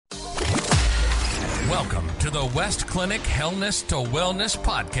Welcome to the West Clinic Hellness to Wellness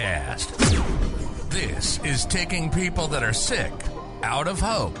podcast. This is taking people that are sick, out of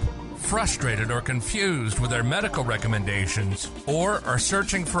hope, frustrated or confused with their medical recommendations, or are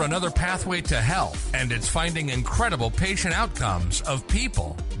searching for another pathway to health, and it's finding incredible patient outcomes of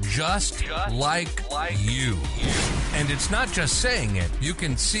people just like you. And it's not just saying it. You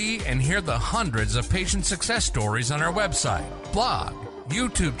can see and hear the hundreds of patient success stories on our website, blog,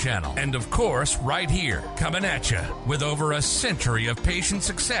 YouTube channel, and of course, right here, coming at you with over a century of patient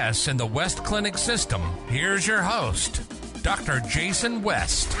success in the West Clinic system. Here's your host, Dr. Jason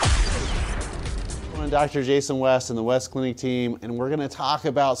West. I'm Dr. Jason West and the West Clinic team, and we're going to talk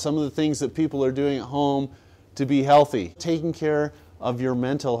about some of the things that people are doing at home to be healthy, taking care of your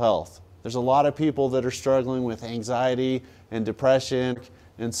mental health. There's a lot of people that are struggling with anxiety and depression,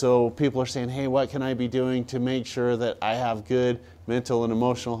 and so people are saying, hey, what can I be doing to make sure that I have good mental and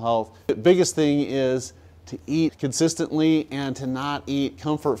emotional health? The biggest thing is to eat consistently and to not eat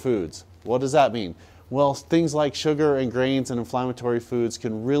comfort foods. What does that mean? Well, things like sugar and grains and inflammatory foods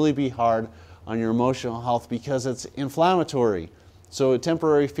can really be hard on your emotional health because it's inflammatory. So it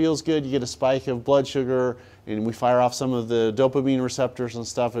temporarily feels good, you get a spike of blood sugar, and we fire off some of the dopamine receptors and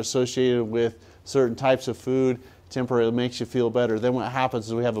stuff associated with certain types of food. Temporarily makes you feel better. Then what happens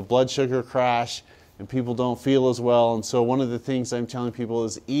is we have a blood sugar crash and people don't feel as well. And so one of the things I'm telling people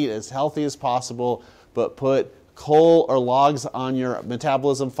is eat as healthy as possible, but put coal or logs on your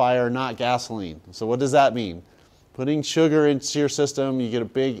metabolism fire, not gasoline. So what does that mean? Putting sugar into your system, you get a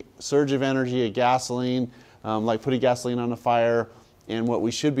big surge of energy, a gasoline, like putting gasoline on a fire. And what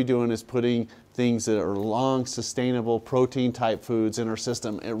we should be doing is putting things that are long, sustainable, protein-type foods in our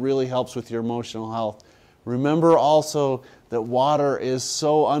system. It really helps with your emotional health. Remember also that water is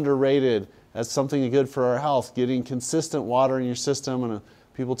so underrated as something good for our health. Getting consistent water in your system, and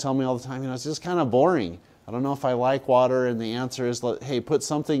people tell me all the time, it's just kind of boring. I don't know if I like water, and the answer is, hey, put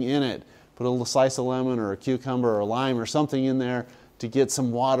something in it. Put a little slice of lemon or a cucumber or a lime or something in there to get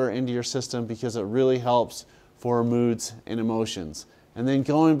some water into your system because it really helps for moods and emotions. And then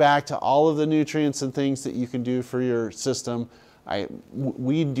going back to all of the nutrients and things that you can do for your system,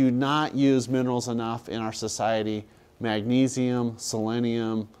 we do not use minerals enough in our society. Magnesium,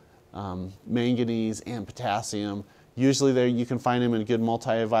 selenium, manganese, and potassium. Usually you can find them in a good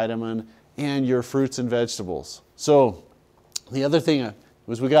multivitamin and your fruits and vegetables. So the other thing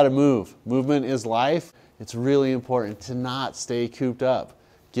was we got to move. Movement is life. It's really important to not stay cooped up.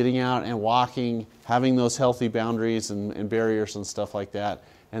 Getting out and walking, having those healthy boundaries and barriers and stuff like that.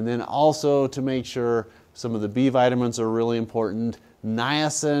 And then also to make sure some of the B vitamins are really important.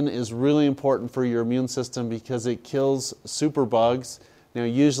 Niacin is really important for your immune system because it kills superbugs. Now,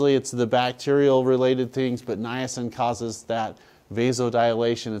 usually it's the bacterial related things, but niacin causes that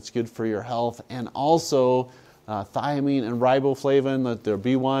vasodilation. It's good for your health. And also thiamine and riboflavin, they're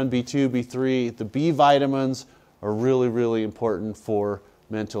B1, B2, B3. The B vitamins are really, really important for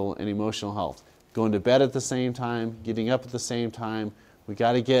mental and emotional health. Going to bed at the same time, getting up at the same time. We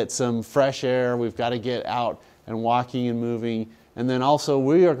got to get some fresh air. We've got to get out and walking and moving. And then also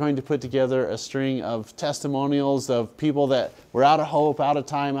we are going to put together a string of testimonials of people that were out of hope, out of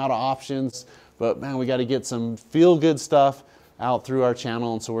time, out of options. But man, we got to get some feel-good stuff out through our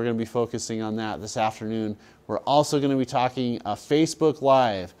channel. And so we're going to be focusing on that this afternoon. We're also going to be talking Facebook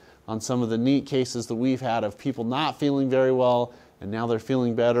Live on some of the neat cases that we've had of people not feeling very well and now they're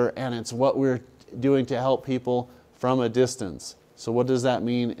feeling better. And it's what we're doing to help people from a distance. So what does that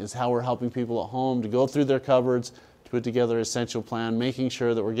mean is how we're helping people at home to go through their cupboards, to put together an essential plan, making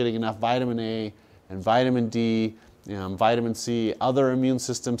sure that we're getting enough vitamin A and vitamin D, vitamin C, other immune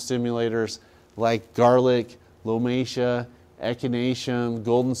system stimulators like garlic, lomatia, echinacea,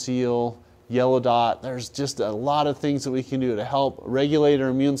 golden seal, yellow dot. There's just a lot of things that we can do to help regulate our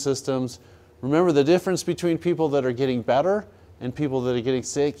immune systems. Remember, the difference between people that are getting better and people that are getting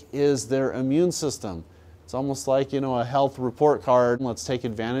sick is their immune system. It's almost like, a health report card. Let's take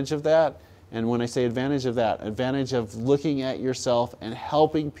advantage of that. And when I say advantage of that, advantage of looking at yourself and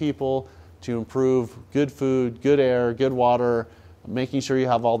helping people to improve good food, good air, good water, making sure you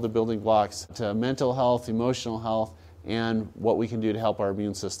have all the building blocks to mental health, emotional health, and what we can do to help our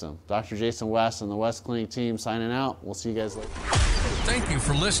immune system. Dr. Jason West and the West Clinic team signing out. We'll see you guys later. Thank you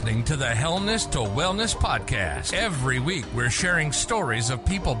for listening to the Hellness to Wellness podcast. Every week, we're sharing stories of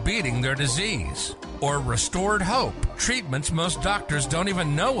people beating their disease or restored hope, treatments most doctors don't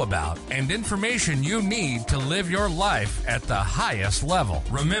even know about, and information you need to live your life at the highest level.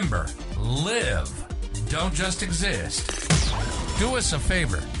 Remember, live. Don't just exist. Do us a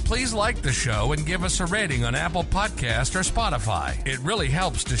favor. Please like the show and give us a rating on Apple Podcast or Spotify. It really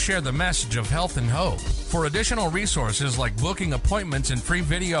helps to share the message of health and hope. For additional resources like booking appointments and free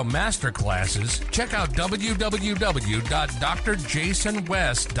video masterclasses, check out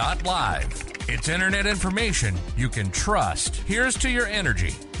www.drjasonwest.live. It's internet information you can trust. Here's to your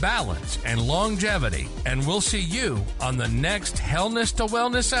energy, balance, and longevity. And we'll see you on the next Hellness to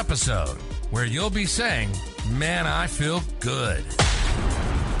Wellness episode, where you'll be saying, man, I feel good.